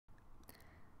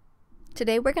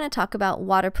Today we're going to talk about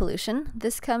water pollution.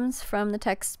 This comes from the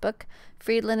textbook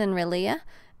Friedland and Relyea,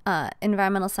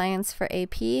 Environmental Science for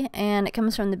AP, and it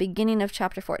comes from the beginning of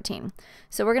chapter 14.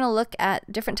 So we're going to look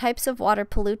at different types of water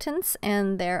pollutants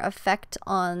and their effect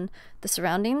on the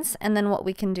surroundings, and then what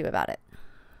we can do about it.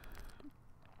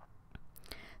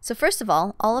 So first of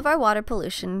all of our water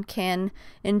pollution can,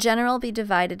 in general, be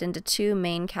divided into two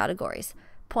main categories: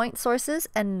 point sources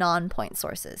and non-point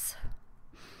sources.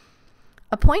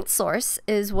 A point source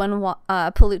is when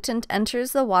a pollutant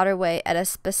enters the waterway at a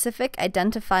specific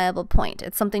identifiable point.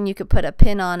 It's something you could put a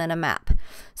pin on in a map.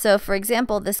 So for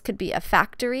example, this could be a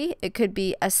factory, it could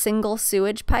be a single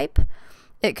sewage pipe,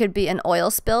 it could be an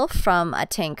oil spill from a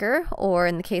tanker, or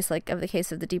in the case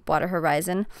of the Deepwater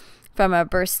Horizon, from a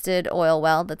bursted oil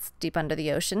well that's deep under the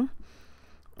ocean.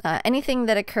 Anything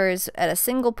that occurs at a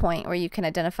single point where you can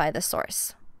identify the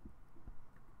source.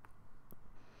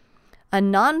 A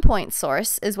non-point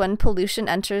source is when pollution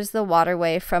enters the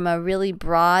waterway from a really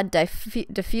broad,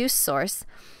 diffuse source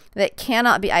that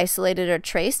cannot be isolated or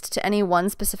traced to any one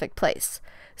specific place.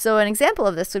 So an example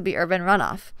of this would be urban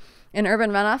runoff. In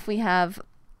urban runoff, we have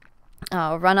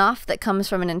runoff that comes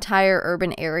from an entire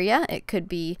urban area. It could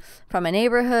be from a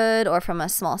neighborhood or from a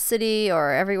small city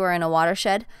or everywhere in a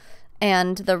watershed.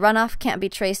 And the runoff can't be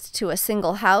traced to a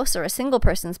single house or a single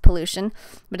person's pollution,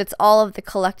 but it's all of the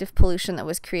collective pollution that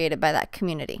was created by that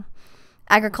community.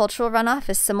 Agricultural runoff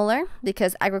is similar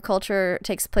because agriculture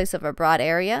takes place over a broad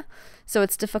area, so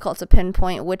it's difficult to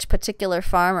pinpoint which particular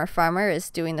farm or farmer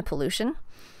is doing the pollution.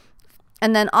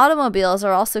 And then automobiles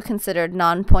are also considered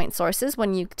non-point sources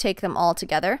when you take them all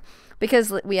together,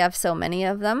 because we have so many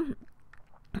of them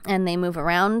and they move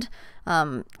around.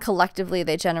 Collectively,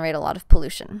 they generate a lot of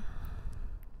pollution.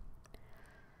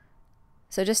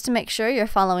 So just to make sure you're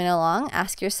following along,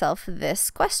 ask yourself this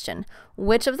question: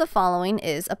 which of the following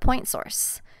is a point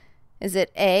source? Is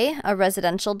it A, a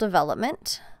residential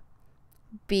development,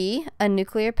 B, a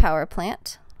nuclear power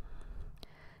plant,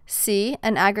 C,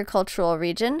 an agricultural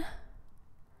region,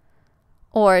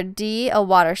 or D, a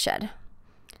watershed?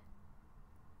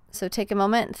 So take a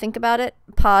moment, think about it,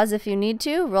 pause if you need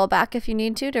to, roll back if you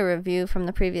need to review from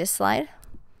the previous slide.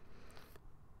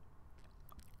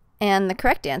 And the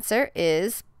correct answer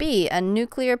is B, a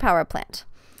nuclear power plant.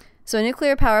 So a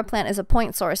nuclear power plant is a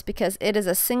point source because it is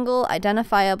a single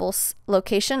identifiable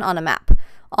location on a map.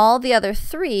 All the other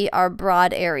three are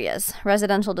broad areas.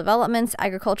 Residential developments,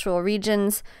 agricultural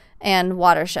regions, and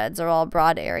watersheds are all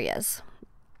broad areas.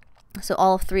 So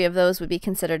all three of those would be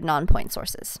considered non-point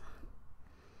sources.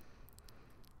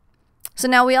 So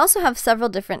now we also have several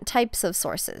different types of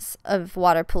sources of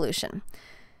water pollution.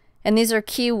 And these are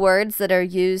key words that are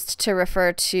used to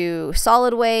refer to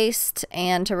solid waste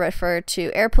and to refer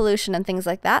to air pollution and things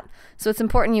like that. So it's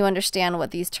important you understand what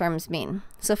these terms mean.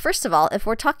 So first of all, if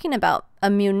we're talking about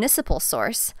a municipal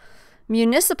source,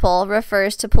 municipal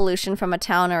refers to pollution from a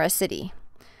town or a city.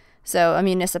 So a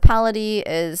municipality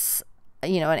is,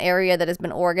 an area that has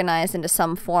been organized into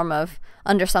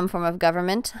under some form of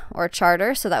government or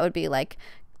charter. So that would be like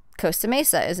Costa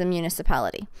Mesa is a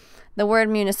municipality. The word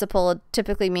municipal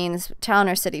typically means town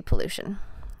or city pollution,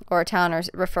 or a town or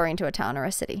referring to a town or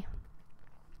a city.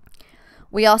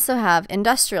 We also have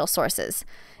industrial sources.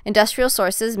 Industrial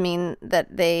sources mean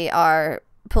that they are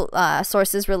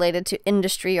sources related to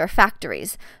industry or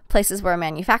factories, places where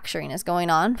manufacturing is going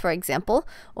on, for example,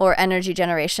 or energy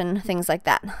generation, things like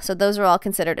that. So those are all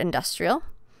considered industrial.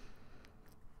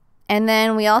 And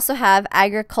then we also have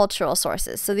agricultural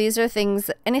sources. So these are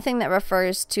anything that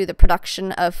refers to the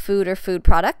production of food or food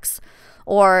products,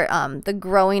 or the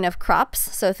growing of crops.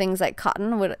 So things like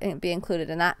cotton would be included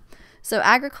in that. So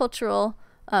agricultural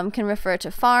can refer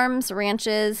to farms,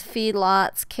 ranches,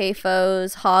 feedlots,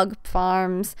 CAFOs, hog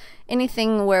farms,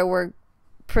 anything where we're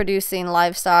producing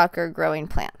livestock or growing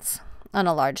plants on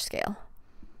a large scale.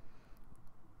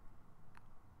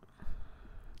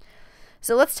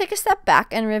 So let's take a step back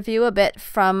and review a bit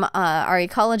from our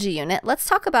ecology unit. Let's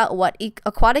talk about what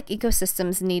aquatic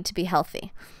ecosystems need to be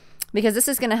healthy, because this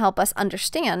is going to help us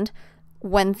understand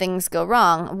when things go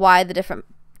wrong, why the different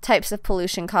types of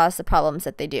pollution cause the problems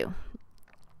that they do.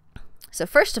 So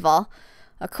first of all,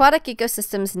 aquatic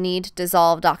ecosystems need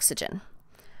dissolved oxygen.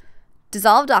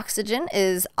 Dissolved oxygen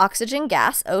is oxygen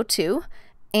gas, O2,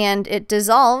 and it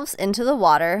dissolves into the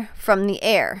water from the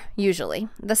air, usually.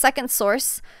 The second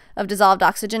source of dissolved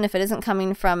oxygen, if it isn't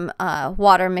coming from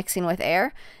water mixing with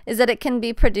air, is that it can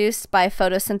be produced by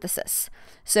photosynthesis.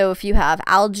 So if you have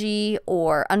algae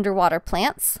or underwater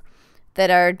plants that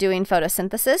are doing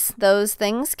photosynthesis, those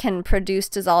things can produce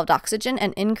dissolved oxygen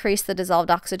and increase the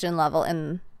dissolved oxygen level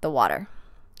in the water.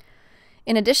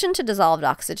 In addition to dissolved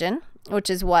oxygen, which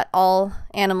is what all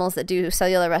animals that do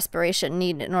cellular respiration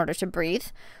need in order to breathe,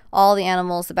 all the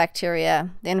animals, the bacteria,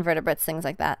 the invertebrates, things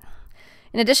like that.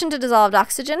 In addition to dissolved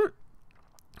oxygen,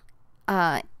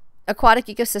 aquatic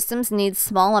ecosystems need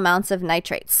small amounts of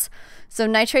nitrates. So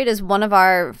nitrate is one of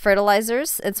our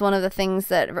fertilizers. It's one of the things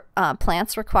that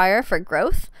plants require for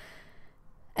growth.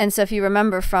 And so if you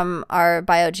remember from our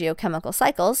biogeochemical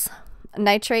cycles,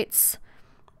 nitrates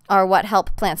are what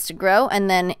help plants to grow, and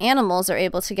then animals are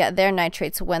able to get their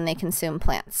nitrates when they consume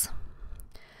plants.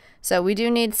 So we do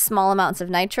need small amounts of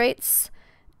nitrates,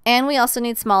 and we also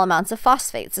need small amounts of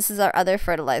phosphates. This is our other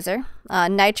fertilizer.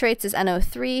 Nitrates is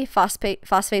NO3,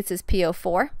 phosphates is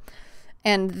PO4.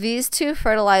 And these two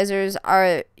fertilizers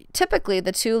are typically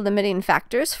the two limiting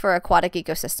factors for aquatic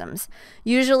ecosystems.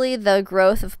 Usually the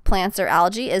growth of plants or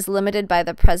algae is limited by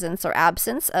the presence or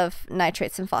absence of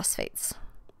nitrates and phosphates.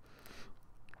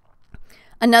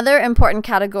 Another important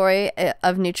category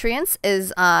of nutrients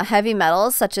is heavy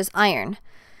metals such as iron.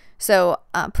 So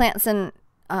plants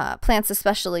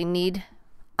especially need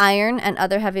iron and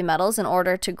other heavy metals in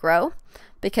order to grow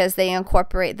because they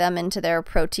incorporate them into their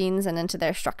proteins and into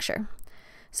their structure.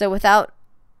 So without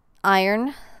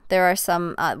iron, there are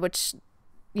some, which,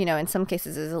 in some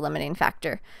cases is a limiting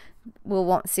factor. We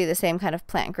won't see the same kind of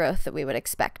plant growth that we would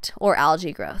expect, or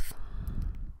algae growth.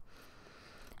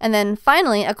 And then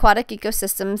finally, aquatic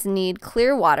ecosystems need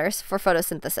clear waters for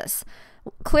photosynthesis.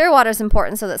 Clear water is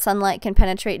important so that sunlight can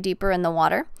penetrate deeper in the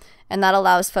water, and that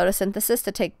allows photosynthesis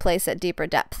to take place at deeper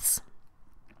depths.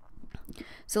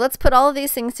 So let's put all of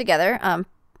these things together.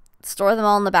 Store them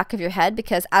all in the back of your head,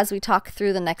 because as we talk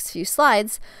through the next few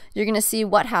slides, you're going to see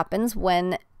what happens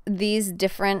when these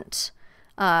different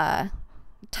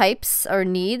types or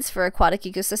needs for aquatic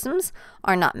ecosystems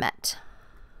are not met.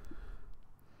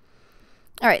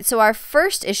 All right, so our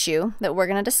first issue that we're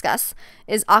going to discuss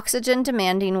is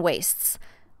oxygen-demanding wastes.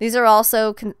 These are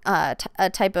also a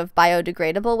type of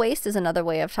biodegradable waste, is another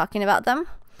way of talking about them.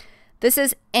 This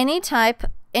is any type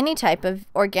of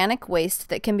organic waste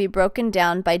that can be broken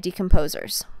down by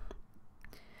decomposers.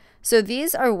 So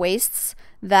these are wastes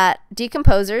that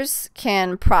decomposers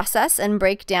can process and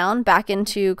break down back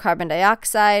into carbon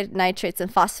dioxide, nitrates,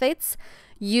 and phosphates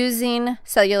using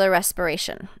cellular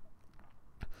respiration.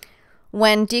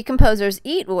 When decomposers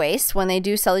eat waste, when they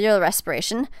do cellular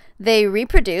respiration, they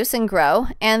reproduce and grow,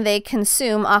 and they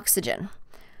consume oxygen.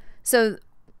 So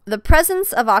the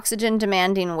presence of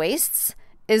oxygen-demanding wastes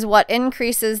is what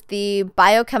increases the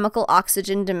biochemical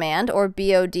oxygen demand, or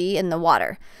BOD, in the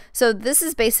water. So this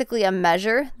is basically a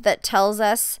measure that tells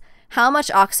us how much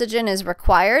oxygen is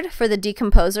required for the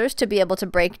decomposers to be able to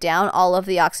break down all of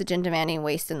the oxygen-demanding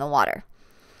waste in the water.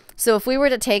 So if we were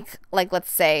to take, let's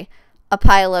say, a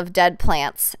pile of dead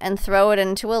plants and throw it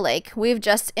into a lake, we've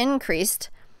just increased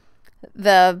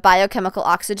the biochemical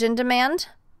oxygen demand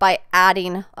by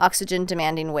adding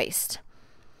oxygen-demanding waste.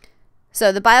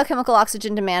 So the biochemical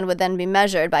oxygen demand would then be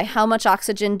measured by how much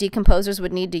oxygen decomposers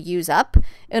would need to use up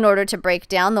in order to break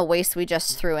down the waste we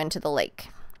just threw into the lake.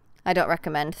 I don't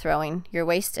recommend throwing your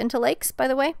waste into lakes, by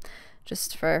the way,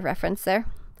 just for reference there.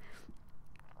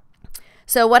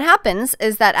 So what happens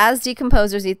is that as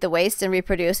decomposers eat the waste and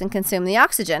reproduce and consume the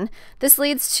oxygen, this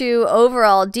leads to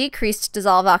overall decreased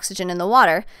dissolved oxygen in the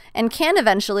water and can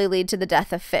eventually lead to the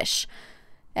death of fish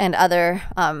and other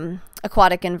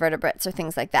aquatic invertebrates or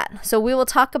things like that. So we will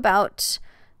talk about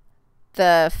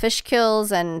the fish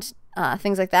kills and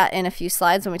things like that in a few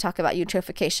slides when we talk about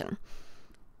eutrophication.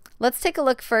 Let's take a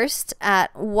look first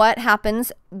at what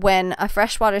happens when a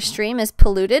freshwater stream is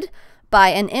polluted by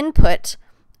an input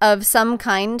of some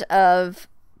kind of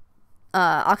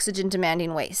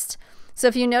oxygen-demanding waste. So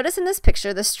if you notice in this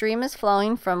picture, the stream is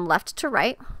flowing from left to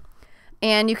right,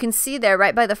 and you can see there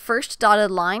right by the first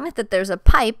dotted line that there's a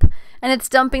pipe, and it's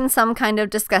dumping some kind of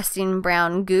disgusting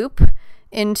brown goop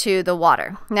into the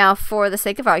water. Now, for the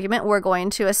sake of argument, we're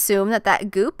going to assume that that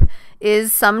goop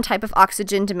is some type of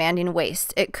oxygen-demanding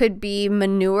waste. It could be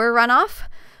manure runoff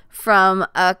from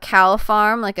a cow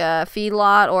farm, like a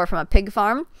feedlot, or from a pig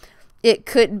farm. It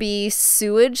could be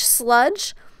sewage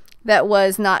sludge that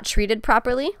was not treated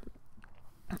properly.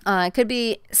 It could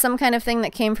be some kind of thing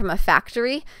that came from a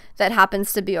factory that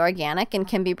happens to be organic and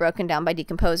can be broken down by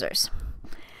decomposers.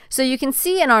 So you can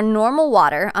see in our normal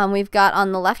water, we've got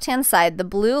on the left-hand side, the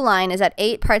blue line is at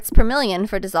 8 parts per million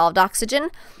for dissolved oxygen,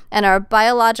 and our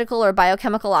biological or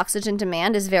biochemical oxygen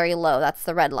demand is very low. That's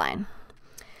the red line.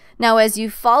 Now, as you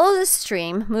follow the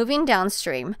stream, moving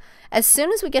downstream, as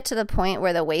soon as we get to the point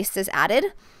where the waste is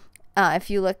added, if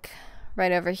you look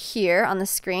right over here on the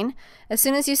screen, as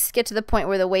soon as you get to the point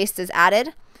where the waste is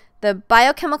added, the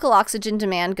biochemical oxygen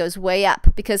demand goes way up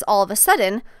because all of a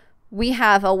sudden we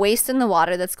have a waste in the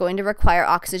water that's going to require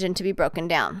oxygen to be broken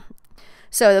down.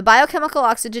 So the biochemical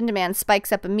oxygen demand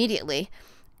spikes up immediately,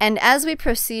 and as we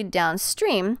proceed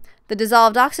downstream, the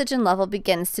dissolved oxygen level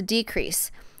begins to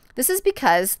decrease. This is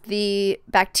because the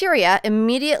bacteria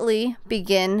immediately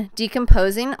begin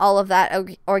decomposing all of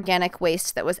that organic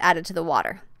waste that was added to the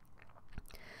water.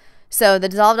 So the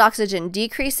dissolved oxygen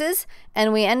decreases,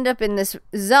 and we end up in this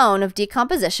zone of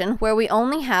decomposition where we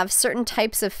only have certain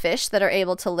types of fish that are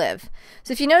able to live.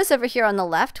 So if you notice over here on the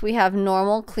left, we have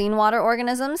normal clean water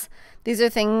organisms. These are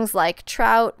things like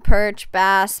trout, perch,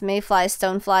 bass, mayflies,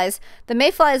 stoneflies. The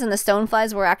mayflies and the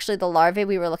stoneflies were actually the larvae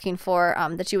we were looking for,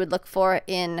 that you would look for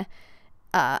in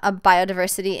a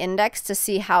biodiversity index to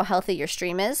see how healthy your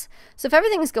stream is. So if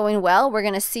everything's going well, we're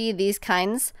going to see these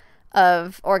kinds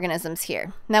of organisms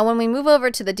here. Now, when we move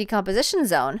over to the decomposition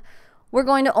zone, we're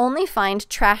going to only find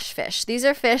trash fish. These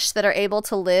are fish that are able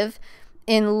to live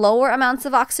in lower amounts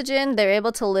of oxygen. They're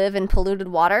able to live in polluted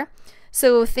water.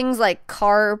 So things like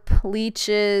carp,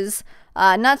 leeches,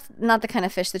 not the kind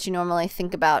of fish that you normally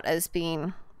think about as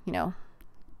being,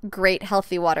 great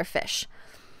healthy water fish.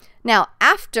 Now,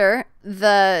 after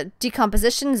the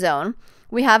decomposition zone,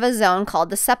 we have a zone called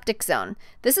the septic zone.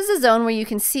 This is a zone where you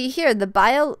can see here the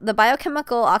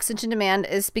biochemical oxygen demand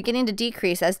is beginning to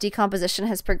decrease as decomposition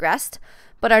has progressed,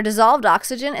 but our dissolved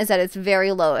oxygen is at its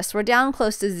very lowest. We're down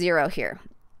close to 0 here.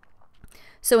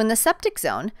 So in the septic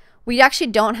zone, we actually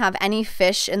don't have any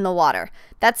fish in the water.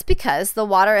 That's because the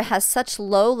water has such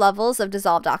low levels of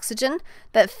dissolved oxygen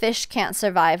that fish can't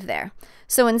survive there.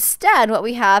 So instead, what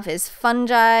we have is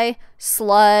fungi,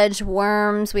 sludge,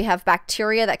 worms. We have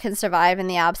bacteria that can survive in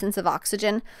the absence of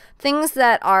oxygen, things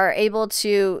that are able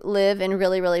to live in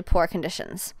really, really poor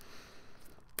conditions.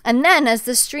 And then as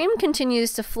the stream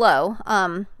continues to flow,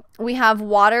 we have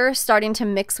water starting to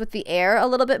mix with the air a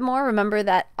little bit more. Remember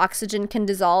that oxygen can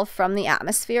dissolve from the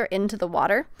atmosphere into the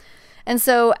water. And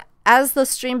so as the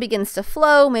stream begins to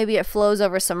flow, maybe it flows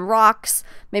over some rocks,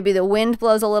 maybe the wind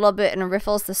blows a little bit and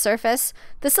riffles the surface.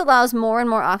 This allows more and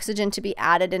more oxygen to be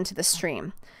added into the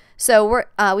stream. So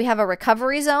we have a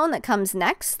recovery zone that comes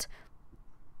next.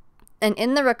 And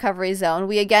in the recovery zone,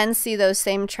 we again see those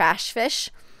same trash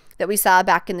fish that we saw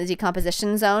back in the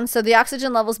decomposition zone. So the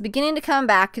oxygen level is beginning to come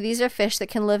back. These are fish that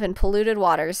can live in polluted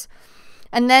waters.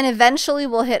 And then eventually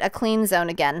we'll hit a clean zone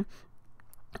again,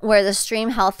 where the stream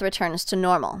health returns to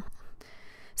normal.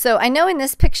 So I know in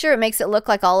this picture it makes it look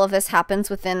like all of this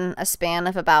happens within a span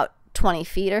of about 20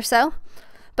 feet or so.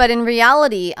 But in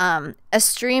reality, a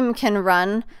stream can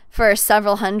run for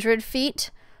several hundred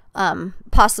feet,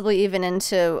 possibly even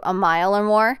into a mile or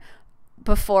more,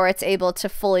 before it's able to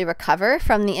fully recover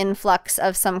from the influx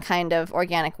of some kind of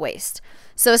organic waste.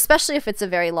 So especially if it's a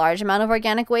very large amount of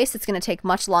organic waste, it's going to take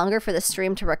much longer for the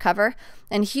stream to recover,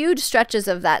 and huge stretches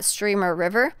of that stream or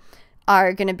river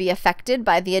are going to be affected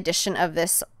by the addition of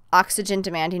this oxygen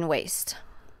demanding waste.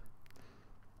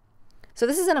 So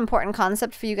this is an important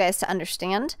concept for you guys to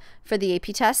understand for the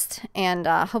AP test, and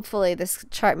hopefully this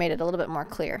chart made it a little bit more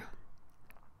clear.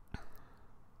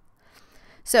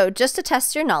 So just to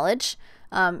test your knowledge,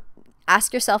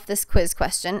 ask yourself this quiz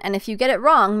question, and if you get it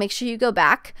wrong, make sure you go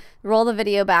back, roll the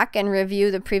video back, and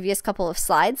review the previous couple of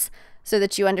slides so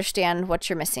that you understand what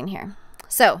you're missing here.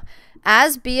 So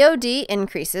as BOD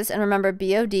increases, and remember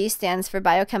BOD stands for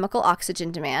biochemical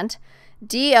oxygen demand,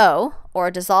 DO,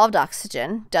 or dissolved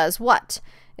oxygen, does what?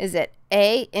 Is it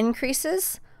A,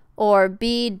 increases, or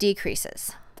B,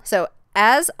 decreases? So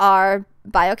as our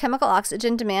biochemical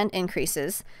oxygen demand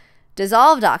increases,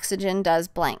 dissolved oxygen does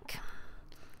blank.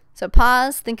 So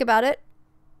pause, think about it.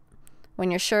 When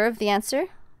you're sure of the answer,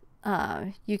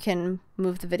 you can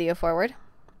move the video forward.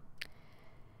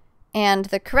 And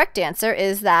the correct answer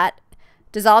is that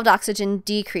dissolved oxygen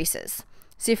decreases.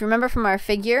 So if you remember from our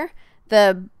figure,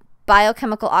 the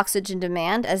biochemical oxygen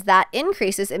demand, as that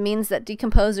increases, it means that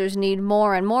decomposers need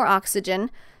more and more oxygen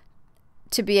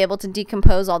to be able to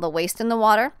decompose all the waste in the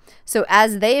water. So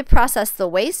as they process the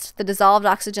waste, the dissolved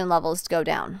oxygen levels go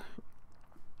down.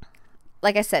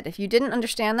 Like I said, if you didn't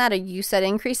understand that, or you said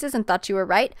increases and thought you were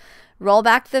right, roll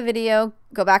back the video,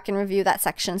 go back and review that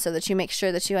section so that you make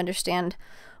sure that you understand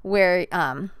where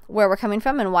we're coming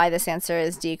from and why this answer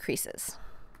is decreases.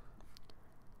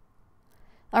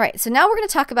 All right, so now we're going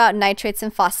to talk about nitrates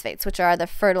and phosphates, which are the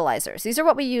fertilizers. These are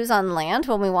what we use on land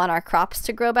when we want our crops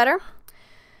to grow better.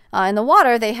 In the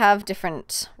water, they have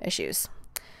different issues.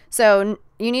 So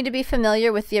you need to be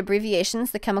familiar with the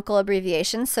abbreviations, the chemical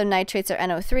abbreviations. So nitrates are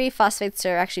NO3, phosphates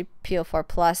are actually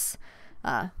PO4+,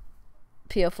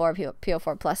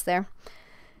 PO4 plus there.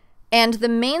 And the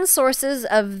main sources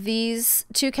of these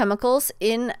two chemicals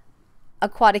in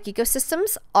aquatic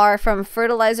ecosystems are from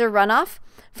fertilizer runoff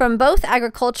from both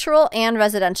agricultural and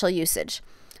residential usage.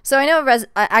 So I know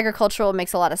agricultural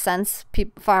makes a lot of sense.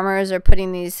 Farmers are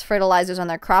putting these fertilizers on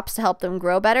their crops to help them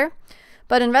grow better.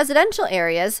 But in residential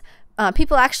areas,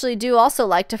 people actually do also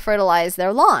like to fertilize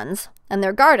their lawns and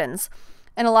their gardens.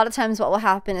 And a lot of times what will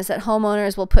happen is that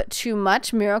homeowners will put too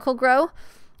much Miracle-Gro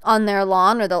on their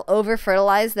lawn, or they'll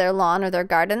over-fertilize their lawn or their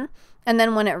garden. And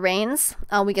then when it rains,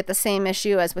 we get the same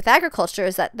issue as with agriculture,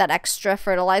 is that extra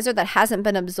fertilizer that hasn't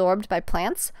been absorbed by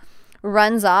plants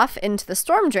runs off into the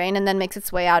storm drain and then makes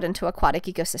its way out into aquatic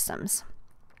ecosystems.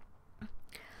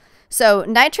 So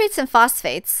nitrates and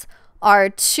phosphates are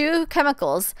two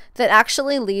chemicals that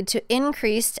actually lead to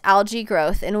increased algae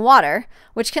growth in water,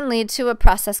 which can lead to a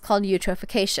process called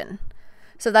eutrophication.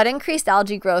 So that increased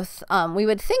algae growth, we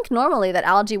would think normally that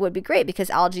algae would be great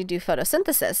because algae do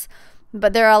photosynthesis.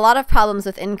 But there are a lot of problems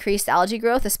with increased algae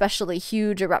growth, especially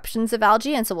huge eruptions of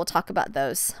algae, and so we'll talk about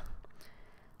those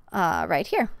right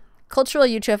here. Cultural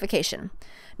eutrophication.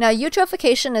 Now,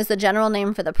 eutrophication is the general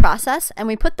name for the process, and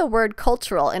we put the word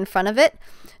cultural in front of it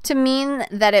to mean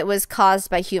that it was caused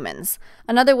by humans.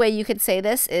 Another way you could say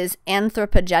this is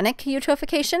anthropogenic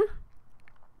eutrophication.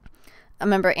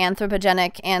 Remember,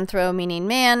 anthropogenic, anthro meaning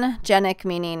man, genic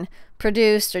meaning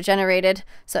produced or generated.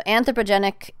 So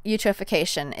anthropogenic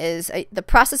eutrophication is the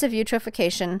process of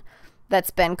eutrophication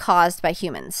that's been caused by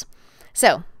humans.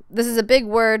 So this is a big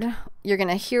word. You're going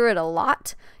to hear it a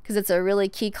lot because it's a really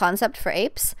key concept for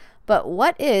apes. But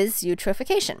what is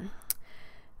eutrophication?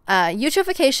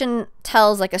 Eutrophication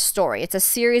tells like a story. It's a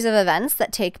series of events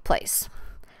that take place.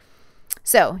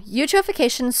 So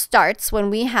eutrophication starts when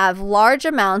we have large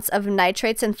amounts of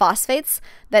nitrates and phosphates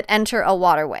that enter a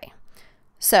waterway.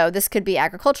 So this could be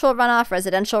agricultural runoff,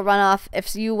 residential runoff.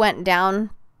 If you went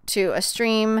down to a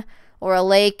stream or a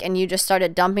lake and you just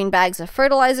started dumping bags of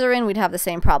fertilizer in, we'd have the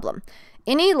same problem.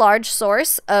 Any large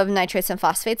source of nitrates and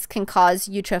phosphates can cause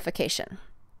eutrophication.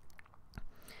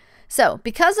 So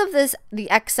because of the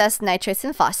excess nitrates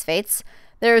and phosphates,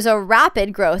 there's a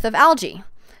rapid growth of algae.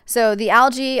 So the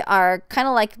algae are kind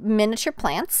of like miniature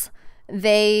plants.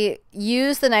 They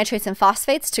use the nitrates and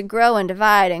phosphates to grow and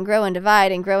divide and grow and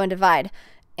divide and grow and divide.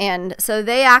 And so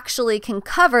they actually can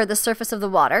cover the surface of the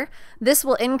water. This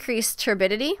will increase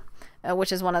turbidity,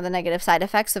 which is one of the negative side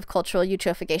effects of cultural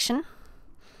eutrophication.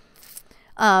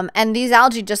 And these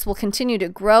algae just will continue to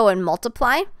grow and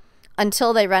multiply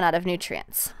until they run out of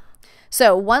nutrients.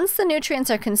 So once the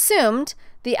nutrients are consumed,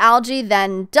 the algae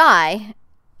then die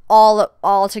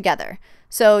all together.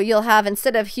 So you'll have,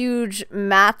 instead of huge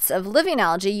mats of living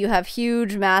algae, you have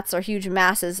huge mats or huge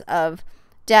masses of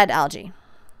dead algae.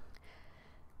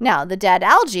 Now, the dead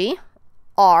algae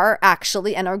are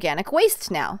actually an organic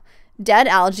waste now. Dead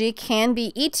algae can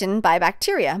be eaten by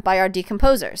bacteria, by our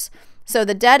decomposers. So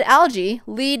the dead algae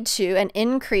lead to an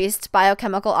increased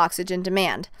biochemical oxygen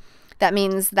demand. That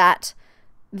means that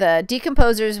the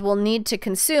decomposers will need to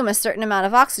consume a certain amount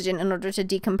of oxygen in order to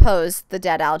decompose the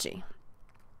dead algae.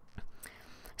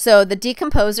 So the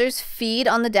decomposers feed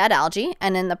on the dead algae,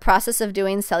 and in the process of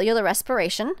doing cellular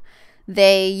respiration,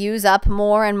 they use up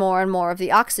more and more and more of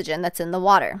the oxygen that's in the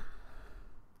water.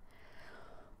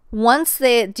 Once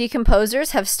the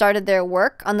decomposers have started their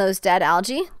work on those dead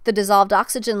algae, the dissolved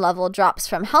oxygen level drops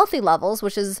from healthy levels,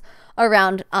 which is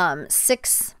around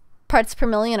 6 parts per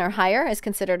million or higher is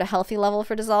considered a healthy level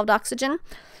for dissolved oxygen.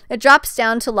 It drops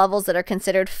down to levels that are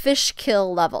considered fish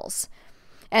kill levels.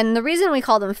 And the reason we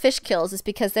call them fish kills is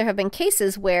because there have been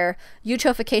cases where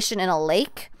eutrophication in a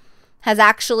lake has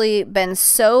actually been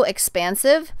so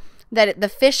expansive that the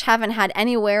fish haven't had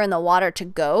anywhere in the water to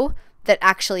go that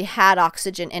actually had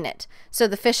oxygen in it. So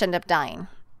the fish end up dying.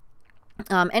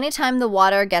 Anytime the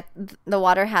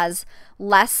water has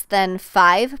less than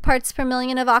 5 parts per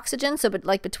million of oxygen, so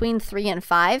like between 3 and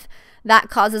 5, that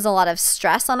causes a lot of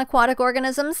stress on aquatic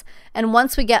organisms. And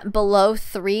once we get below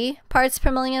 3 parts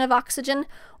per million of oxygen,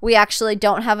 we actually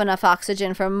don't have enough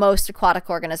oxygen for most aquatic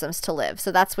organisms to live.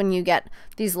 So that's when you get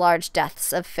these large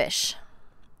deaths of fish.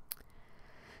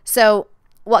 So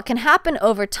what can happen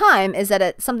over time is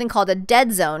that something called a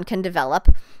dead zone can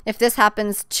develop if this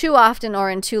happens too often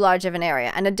or in too large of an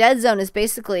area. And a dead zone is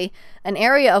basically an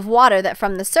area of water that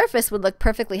from the surface would look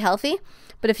perfectly healthy,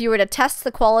 but if you were to test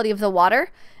the quality of the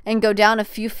water and go down a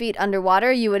few feet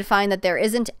underwater, you would find that there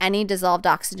isn't any dissolved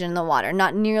oxygen in the water,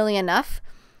 not nearly enough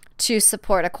to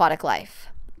support aquatic life.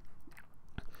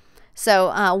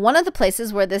 So one of the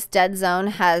places where this dead zone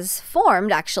has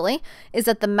formed, actually, is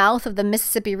at the mouth of the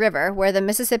Mississippi River, where the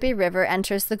Mississippi River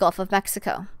enters the Gulf of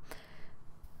Mexico.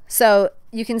 So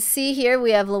you can see here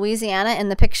we have Louisiana in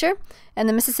the picture, and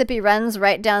the Mississippi runs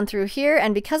right down through here.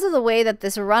 And because of the way that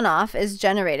this runoff is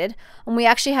generated, and we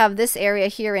actually have this area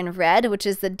here in red, which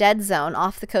is the dead zone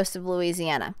off the coast of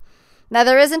Louisiana. Now,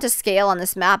 there isn't a scale on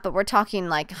this map, but we're talking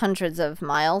like hundreds of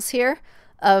miles here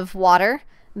of water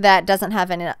that doesn't have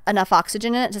enough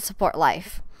oxygen in it to support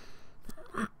life.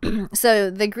 So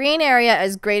the green area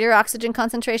is greater oxygen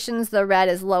concentrations, the red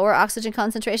is lower oxygen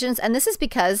concentrations, and this is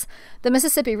because the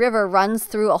Mississippi River runs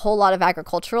through a whole lot of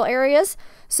agricultural areas,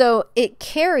 so it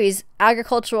carries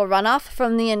agricultural runoff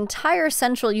from the entire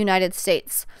central United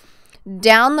States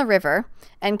down the river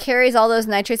and carries all those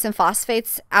nitrates and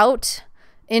phosphates out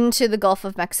into the Gulf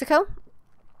of Mexico.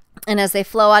 And as they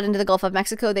flow out into the Gulf of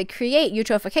Mexico, they create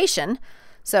eutrophication,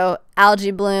 so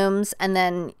algae blooms, and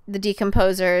then the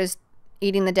decomposers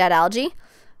eating the dead algae,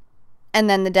 and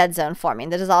then the dead zone forming,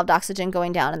 the dissolved oxygen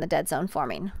going down and the dead zone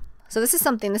forming. So this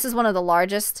is one of the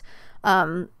largest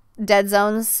dead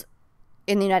zones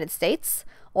in the United States,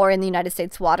 or in the United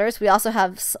States waters. We also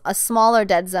have a smaller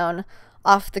dead zone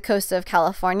off the coast of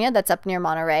California that's up near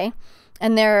Monterey,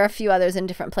 and there are a few others in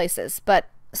different places. But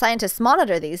scientists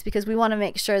monitor these because we want to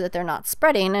make sure that they're not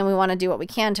spreading, and we want to do what we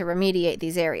can to remediate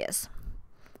these areas.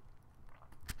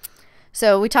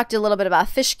 So we talked a little bit about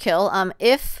fish kill.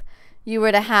 If you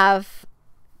were to have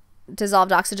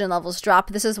dissolved oxygen levels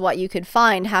drop, this is what you could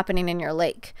find happening in your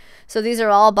lake. So these are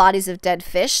all bodies of dead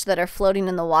fish that are floating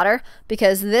in the water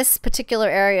because this particular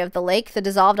area of the lake, the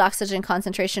dissolved oxygen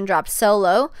concentration dropped so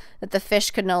low that the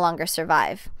fish could no longer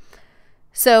survive.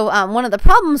 So one of the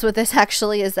problems with this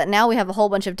actually is that now we have a whole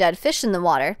bunch of dead fish in the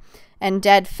water, and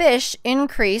dead fish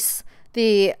increase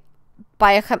the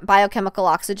biochemical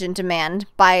oxygen demand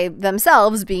by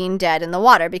themselves being dead in the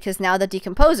water, because now the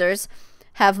decomposers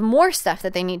have more stuff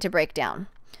that they need to break down.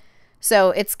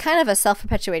 So it's kind of a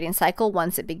self-perpetuating cycle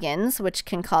once it begins, which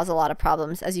can cause a lot of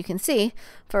problems, as you can see,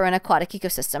 for an aquatic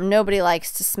ecosystem. Nobody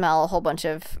likes to smell a whole bunch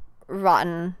of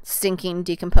rotten, stinking,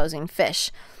 decomposing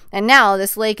fish. And now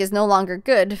this lake is no longer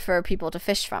good for people to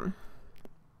fish from.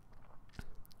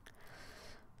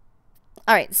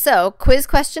 All right, so quiz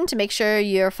question to make sure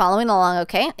you're following along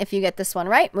okay. If you get this one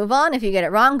right, move on. If you get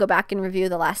it wrong, go back and review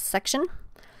the last section.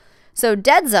 So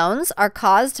dead zones are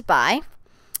caused by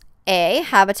A,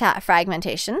 habitat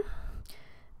fragmentation,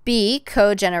 B,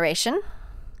 cogeneration,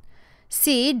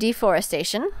 C,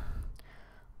 deforestation,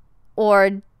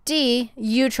 or D,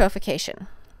 eutrophication.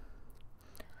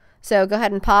 So go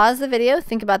ahead and pause the video,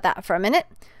 think about that for a minute.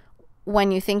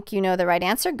 When you think you know the right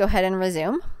answer, go ahead and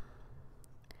resume.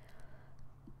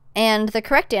 And the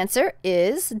correct answer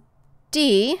is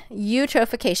D,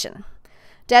 eutrophication.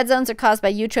 Dead zones are caused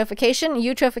by eutrophication.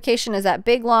 Eutrophication is that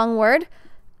big long word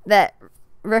that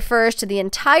refers to the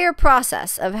entire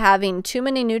process of having too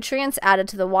many nutrients added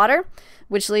to the water,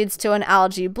 which leads to an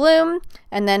algae bloom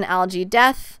and then algae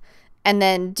death, and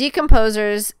then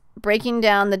decomposers breaking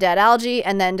down the dead algae,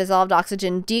 and then dissolved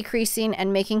oxygen decreasing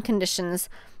and making conditions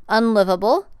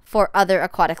unlivable for other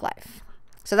aquatic life.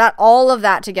 So that all of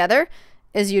that together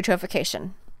is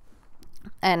eutrophication.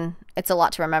 And it's a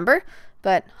lot to remember,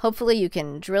 but hopefully you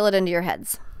can drill it into your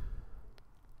heads.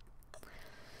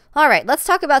 All right, let's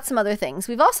talk about some other things.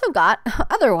 We've also got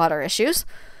other water issues,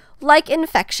 like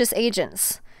infectious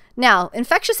agents. Now,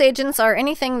 infectious agents are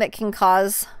anything that can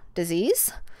cause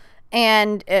disease,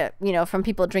 and from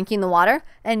people drinking the water,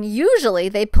 and usually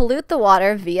they pollute the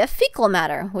water via fecal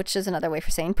matter, which is another way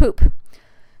for saying poop.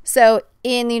 So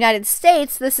in the United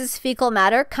States, this is fecal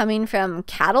matter coming from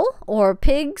cattle or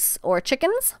pigs or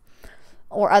chickens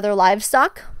or other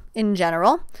livestock in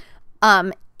general.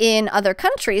 In other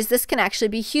countries, this can actually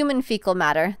be human fecal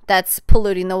matter that's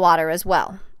polluting the water as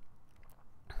well.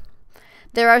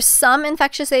 There are some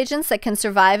infectious agents that can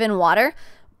survive in water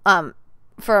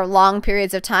for long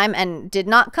periods of time and did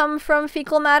not come from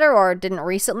fecal matter or didn't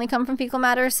recently come from fecal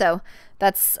matter, so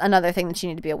that's another thing that you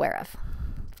need to be aware of.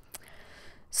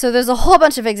 So there's a whole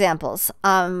bunch of examples.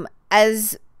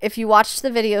 As if you watched the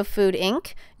video Food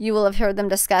Inc., you will have heard them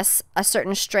discuss a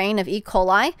certain strain of E.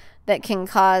 coli that can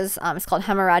cause, it's called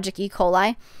hemorrhagic E.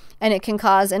 coli, and it can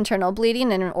cause internal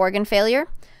bleeding and an organ failure.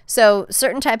 So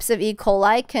certain types of E.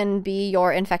 coli can be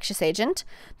your infectious agent.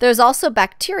 There's also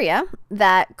bacteria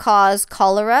that cause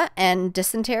cholera and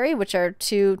dysentery, which are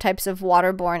two types of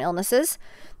waterborne illnesses.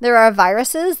 There are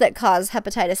viruses that cause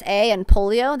hepatitis A and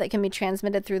polio that can be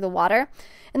transmitted through the water.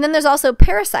 And then there's also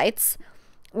parasites,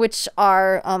 which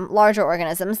are larger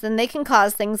organisms. Then they can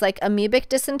cause things like amoebic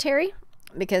dysentery,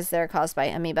 because they're caused by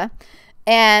amoeba,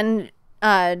 and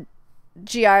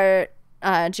giardiasis,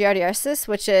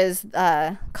 which is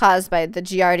caused by the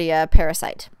Giardia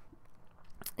parasite.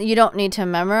 You don't need to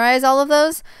memorize all of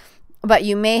those. but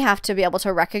you may have to be able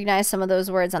to recognize some of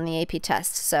those words on the AP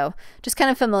test. So just kind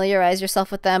of familiarize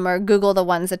yourself with them, or Google the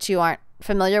ones that you aren't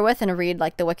familiar with and read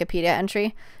like the Wikipedia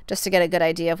entry just to get a good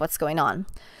idea of what's going on.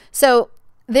 So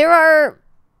there are,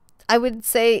 I would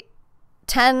say,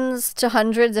 tens to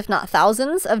hundreds, if not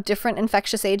thousands, of different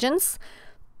infectious agents.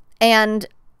 And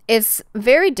it's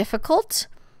very difficult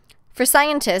for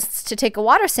scientists to take a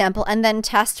water sample and then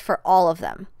test for all of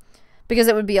them, because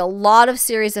it would be a lot of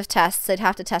series of tests. They'd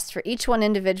have to test for each one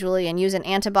individually and use an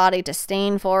antibody to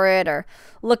stain for it or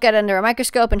look at it under a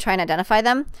microscope and try and identify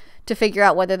them to figure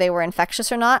out whether they were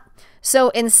infectious or not. So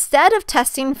instead of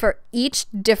testing for each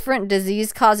different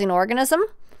disease-causing organism,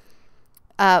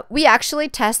 we actually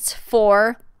test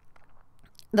for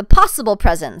the possible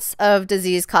presence of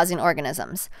disease-causing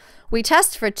organisms. We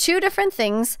test for two different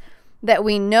things that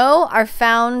we know are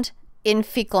found in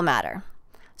fecal matter.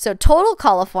 So total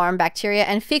coliform bacteria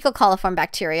and fecal coliform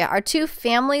bacteria are two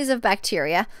families of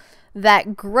bacteria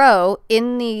that grow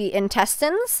in the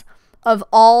intestines of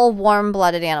all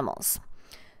warm-blooded animals.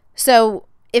 So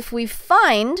if we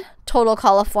find total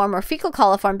coliform or fecal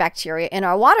coliform bacteria in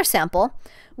our water sample,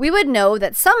 we would know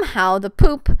that somehow the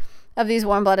poop of these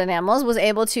warm-blooded animals was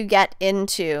able to get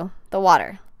into the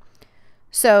water.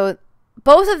 So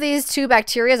both of these two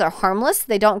bacteria are harmless.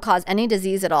 They don't cause any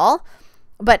disease at all.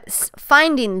 But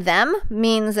finding them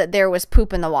means that there was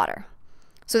poop in the water.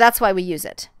 So that's why we use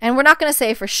it. And we're not going to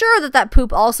say for sure that that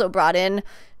poop also brought in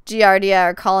Giardia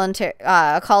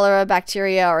or cholera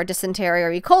bacteria or dysentery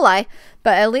or E. coli,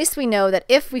 but at least we know that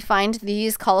if we find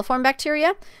these coliform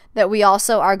bacteria, that we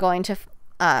also are going to,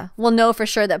 we'll know for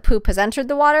sure that poop has entered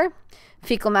the water,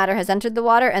 fecal matter has entered the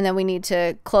water, and then we need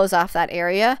to close off that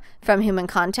area from human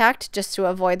contact just to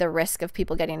avoid the risk of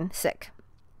people getting sick.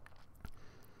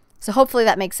 So hopefully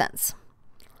that makes sense.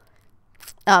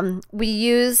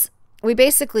 We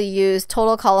basically use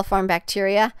total coliform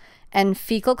bacteria and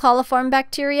fecal coliform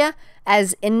bacteria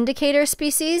as indicator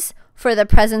species for the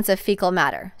presence of fecal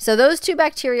matter. So those two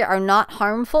bacteria are not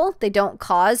harmful. They don't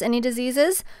cause any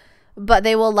diseases, but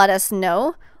they will let us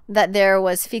know that there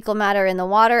was fecal matter in the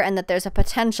water and that there's a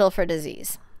potential for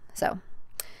disease. So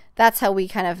that's how we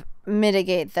kind of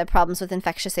mitigate the problems with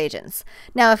infectious agents.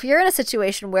 Now, if you're in a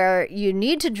situation where you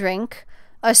need to drink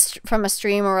from a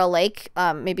stream or a lake,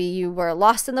 maybe you were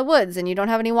lost in the woods and you don't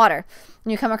have any water,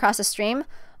 and you come across a stream,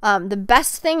 the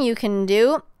best thing you can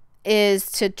do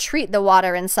is to treat the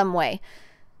water in some way.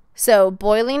 So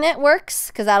boiling it works,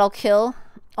 because that'll kill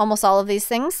almost all of these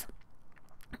things.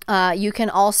 You can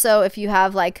also, if you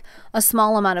have like a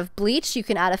small amount of bleach, you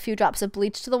can add a few drops of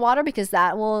bleach to the water, because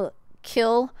that will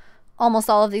kill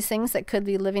almost all of these things that could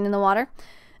be living in the water.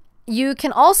 You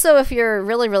can also, if you're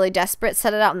really, really desperate,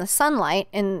 set it out in the sunlight,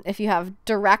 and if you have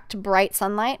direct, bright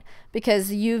sunlight, because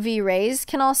UV rays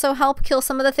can also help kill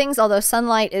some of the things, although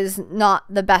sunlight is not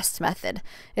the best method.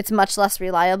 It's much less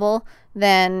reliable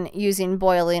than using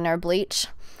boiling or bleach.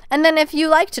 And then if you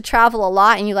like to travel a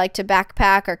lot and you like to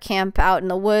backpack or camp out in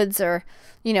the woods, or,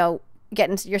 you know,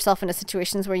 get yourself into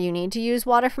situations where you need to use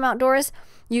water from outdoors,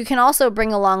 you can also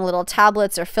bring along little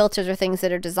tablets or filters or things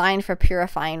that are designed for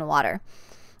purifying water.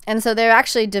 And so they're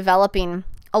actually developing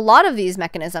a lot of these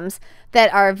mechanisms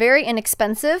that are very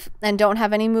inexpensive and don't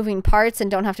have any moving parts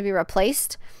and don't have to be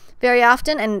replaced very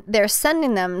often. And they're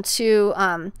sending them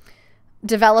to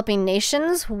developing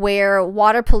nations where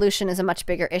water pollution is a much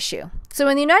bigger issue. So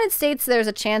in the United States, there's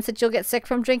a chance that you'll get sick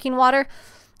from drinking water.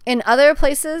 In other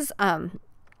places,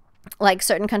 like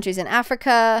certain countries in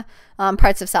Africa,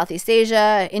 parts of Southeast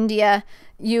Asia, India,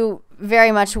 you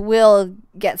very much will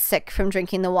get sick from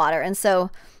drinking the water. And so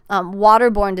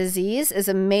waterborne disease is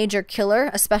a major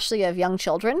killer, especially of young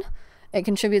children. It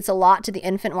contributes a lot to the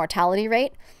infant mortality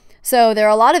rate. So there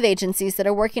are a lot of agencies that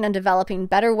are working on developing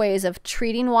better ways of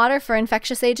treating water for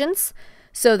infectious agents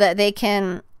so that they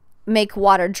can make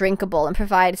water drinkable and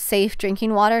provide safe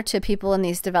drinking water to people in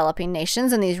these developing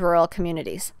nations and these rural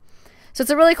communities. So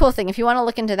it's a really cool thing. If you want to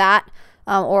look into that,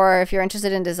 or if you're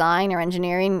interested in design or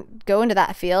engineering, go into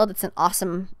that field. It's an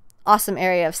awesome, awesome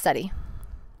area of study.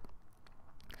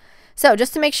 So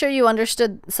just to make sure you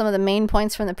understood some of the main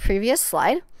points from the previous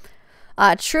slide,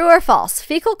 true or false?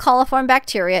 Fecal coliform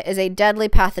bacteria is a deadly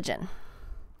pathogen.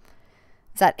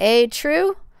 Is that A,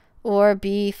 true, or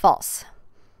B, false?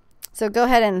 So go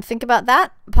ahead and think about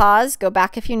that. Pause, go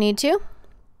back if you need to.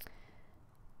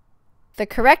 The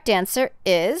correct answer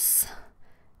is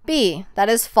B, that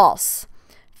is false.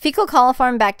 Fecal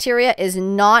coliform bacteria is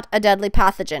not a deadly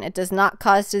pathogen. It does not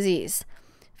cause disease.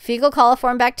 Fecal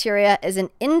coliform bacteria is an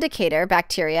indicator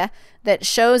bacteria that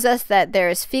shows us that there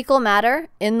is fecal matter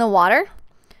in the water,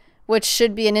 which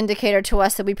should be an indicator to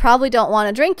us that we probably don't want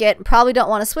to drink it, probably don't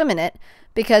want to swim in it,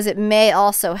 because it may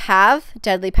also have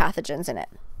deadly pathogens in it.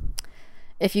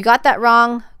 If you got that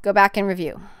wrong, go back and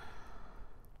review.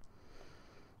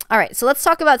 All right, so let's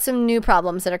talk about some new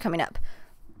problems that are coming up.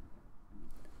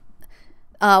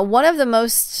 One of the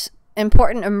most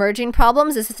important emerging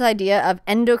problems is this idea of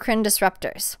endocrine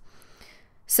disruptors.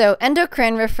 So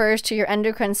endocrine refers to your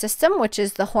endocrine system, which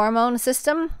is the hormone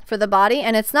system for the body.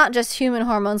 And it's not just human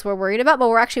hormones we're worried about, but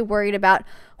we're actually worried about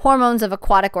hormones of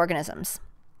aquatic organisms.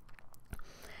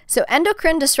 So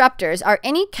endocrine disruptors are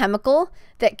any chemical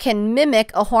that can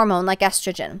mimic a hormone like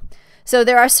estrogen. So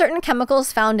there are certain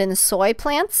chemicals found in soy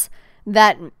plants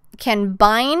that can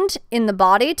bind in the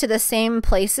body to the same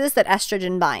places that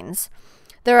estrogen binds.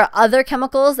 There are other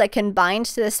chemicals that can bind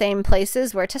to the same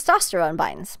places where testosterone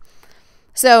binds.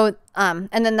 So, and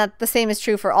then the same is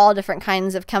true for all different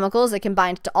kinds of chemicals that can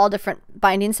bind to all different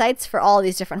binding sites for all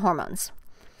these different hormones.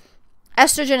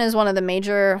 Estrogen is one of the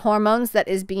major hormones that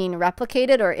is being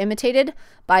replicated or imitated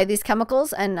by these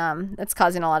chemicals, and it's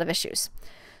causing a lot of issues.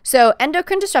 So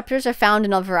endocrine disruptors are found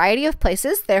in a variety of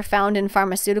places. They're found in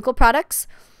pharmaceutical products.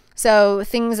 So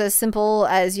things as simple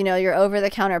as, your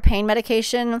over-the-counter pain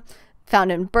medication,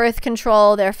 found in birth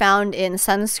control. They're found in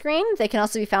sunscreen. They can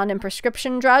also be found in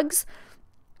prescription drugs,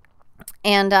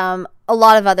 and a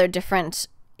lot of other different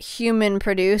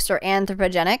human-produced or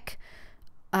anthropogenic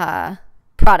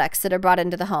products that are brought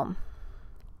into the home.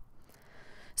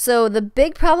 So the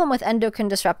big problem with endocrine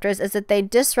disruptors is that they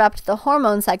disrupt the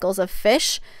hormone cycles of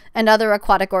fish and other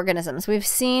aquatic organisms. We've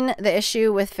seen the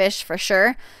issue with fish for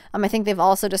sure. I think they've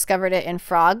also discovered it in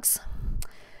frogs.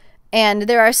 And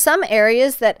there are some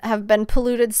areas that have been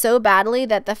polluted so badly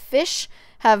that the fish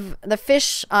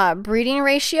breeding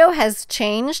ratio has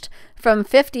changed from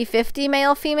 50-50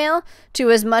 male-female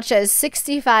to as much as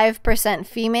 65%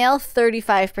 female,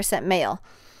 35% male.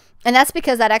 And that's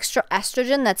because that extra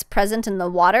estrogen that's present in the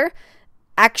water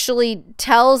actually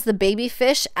tells the baby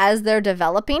fish as they're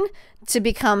developing to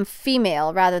become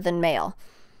female rather than male.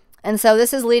 And so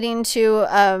this is leading to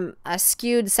a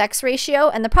skewed sex ratio.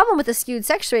 And the problem with the skewed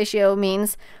sex ratio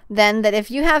means then that if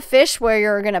you have fish where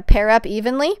you're going to pair up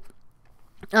evenly,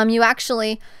 you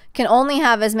actually can only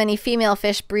have as many female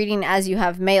fish breeding as you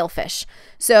have male fish.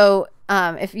 So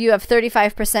if you have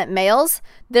 35% males,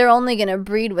 they're only going to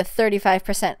breed with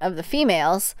 35% of the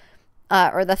females,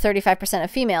 or the 35%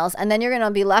 of females, and then you're going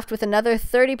to be left with another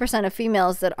 30% of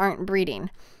females that aren't breeding,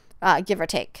 give or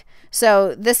take.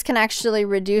 So this can actually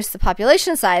reduce the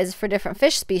population size for different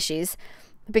fish species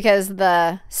because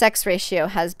the sex ratio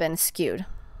has been skewed.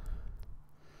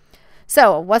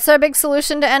 So what's our big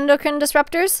solution to endocrine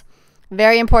disruptors?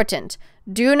 Very important.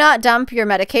 Do not dump your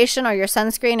medication or your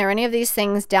sunscreen or any of these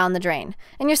things down the drain.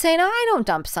 And you're saying, I don't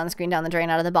dump sunscreen down the drain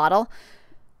out of the bottle.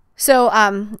 So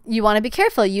you want to be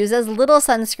careful. Use as little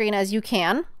sunscreen as you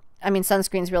can.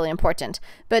 Sunscreen is really important,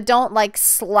 but don't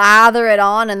slather it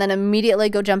on and then immediately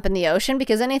go jump in the ocean,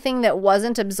 because anything that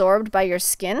wasn't absorbed by your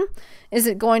skin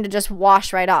isn't going to just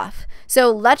wash right off. So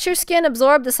let your skin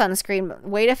absorb the sunscreen.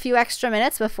 Wait a few extra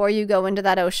minutes before you go into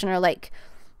that ocean or lake.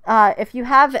 If you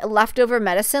have leftover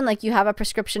medicine, like you have a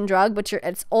prescription drug, but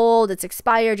it's old, it's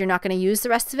expired, you're not going to use the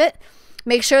rest of it,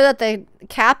 make sure that the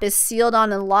cap is sealed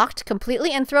on and locked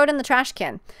completely and throw it in the trash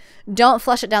can. Don't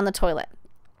flush it down the toilet.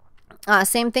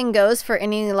 Same thing goes for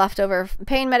any leftover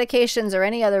pain medications or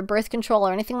any other birth control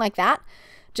or anything like that.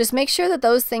 Just make sure that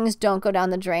those things don't go down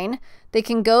the drain. They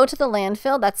can go to the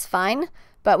landfill, that's fine,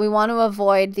 but we want to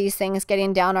avoid these things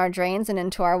getting down our drains and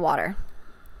into our water.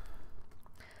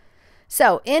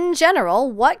 So in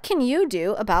general, what can you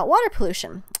do about water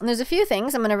pollution? And there's a few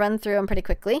things. I'm going to run through them pretty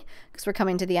quickly because we're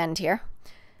coming to the end here.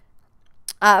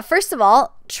 First of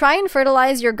all, try and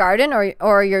fertilize your garden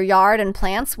or your yard and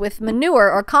plants with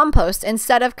manure or compost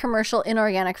instead of commercial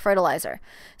inorganic fertilizer.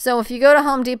 So if you go to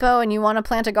Home Depot and you want to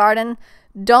plant a garden,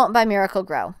 don't buy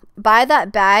Miracle-Gro. Buy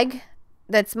that bag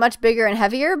that's much bigger and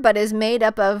heavier, but is made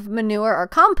up of manure or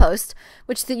compost,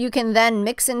 which that you can then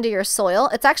mix into your soil.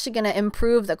 It's actually going to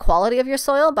improve the quality of your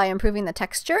soil by improving the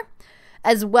texture,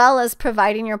 as well as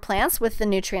providing your plants with the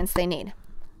nutrients they need.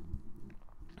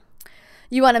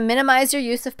 You want to minimize your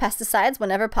use of pesticides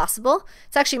whenever possible.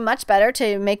 It's actually much better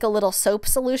to make a little soap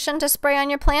solution to spray on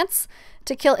your plants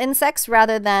to kill insects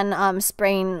rather than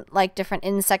spraying different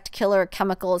insect killer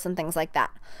chemicals and things like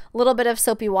that. A little bit of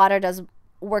soapy water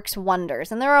works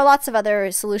wonders. And there are lots of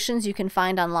other solutions you can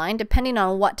find online depending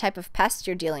on what type of pest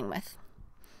you're dealing with.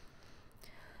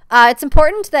 It's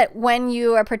important that when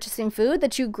you are purchasing food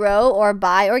that you grow or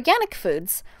buy organic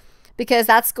foods. because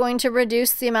that's going to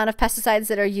reduce the amount of pesticides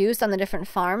that are used on the different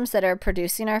farms that are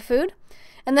producing our food.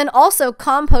 And then also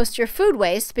compost your food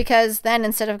waste, because then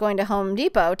instead of going to Home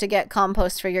Depot to get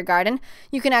compost for your garden,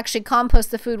 you can actually compost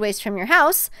the food waste from your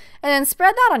house and then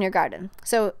spread that on your garden.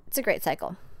 So it's a great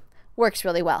cycle. Works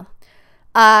really well.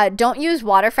 Don't use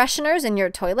water fresheners in your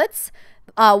toilets.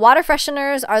 Water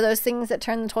fresheners are those things that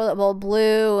turn the toilet bowl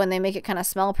blue and they make it kind of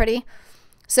smell pretty.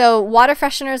 So water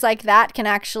fresheners like that can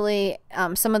actually,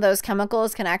 some of those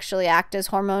chemicals can actually act as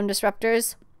hormone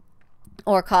disruptors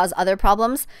or cause other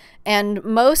problems. And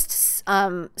most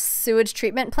sewage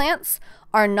treatment plants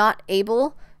are not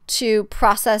able to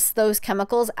process those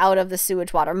chemicals out of the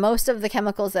sewage water. Most of the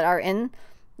chemicals that are in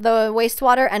the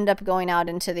wastewater end up going out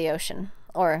into the ocean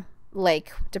or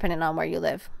lake, depending on where you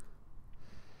live.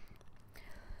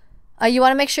 You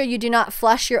want to make sure you do not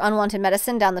flush your unwanted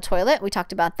medicine down the toilet. We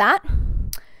talked about that.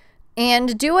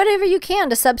 And do whatever you can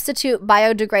to substitute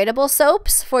biodegradable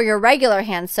soaps for your regular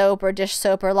hand soap or dish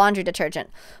soap or laundry detergent.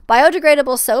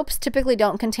 Biodegradable soaps typically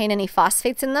don't contain any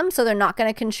phosphates in them, so they're not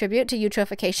going to contribute to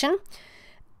eutrophication.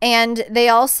 And they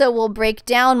also will break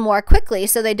down more quickly,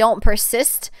 so they don't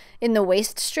persist in the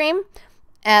waste stream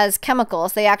as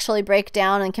chemicals. They actually break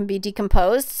down and can be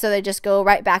decomposed, so they just go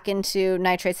right back into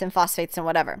nitrates and phosphates and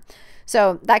whatever.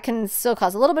 So that can still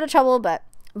cause a little bit of trouble, but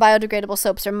biodegradable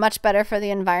soaps are much better for the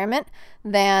environment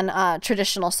than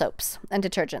traditional soaps and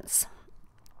detergents.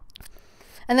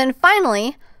 And then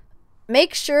finally,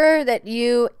 make sure that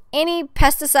any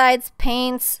pesticides,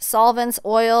 paints, solvents,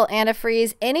 oil,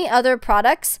 antifreeze, any other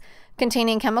products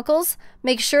containing chemicals,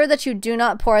 make sure that you do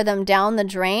not pour them down the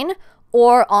drain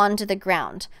or onto the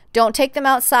ground. Don't take them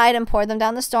outside and pour them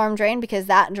down the storm drain, because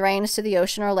that drains to the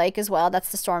ocean or lake as well. That's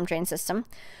the storm drain system.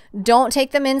 Don't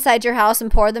take them inside your house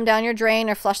and pour them down your drain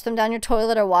or flush them down your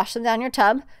toilet or wash them down your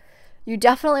tub. You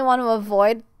definitely want to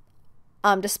avoid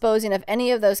disposing of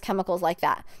any of those chemicals like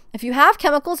that. If you have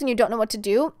chemicals and you don't know what to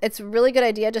do, it's a really good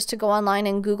idea just to go online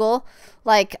and Google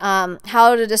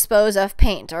how to dispose of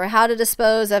paint or how to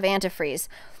dispose of antifreeze.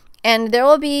 And there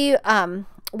will be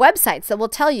websites that will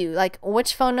tell you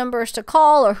which phone numbers to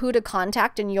call or who to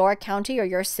contact in your county or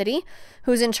your city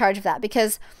who's in charge of that,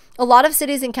 because a lot of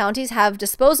cities and counties have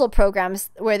disposal programs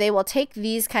where they will take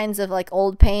these kinds of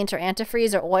old paint or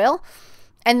antifreeze or oil,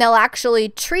 and they'll actually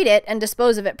treat it and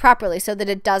dispose of it properly so that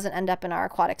it doesn't end up in our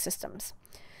aquatic systems.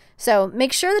 So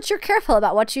make sure that you're careful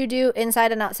about what you do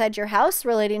inside and outside your house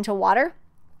relating to water.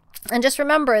 And just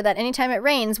remember that anytime it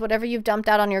rains, whatever you've dumped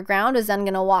out on your ground is then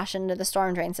going to wash into the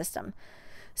storm drain system.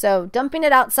 So dumping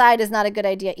it outside is not a good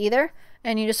idea either,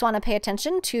 and you just want to pay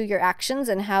attention to your actions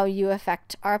and how you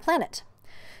affect our planet.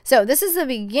 So this is the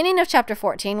beginning of chapter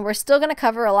 14. We're still going to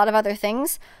cover a lot of other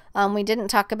things. We didn't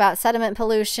talk about sediment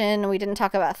pollution. We didn't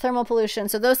talk about thermal pollution.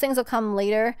 So those things will come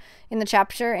later in the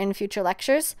chapter in future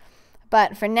lectures.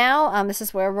 But for now, this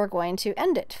is where we're going to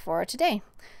end it for today.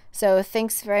 So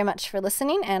thanks very much for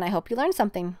listening, and I hope you learned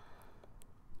something.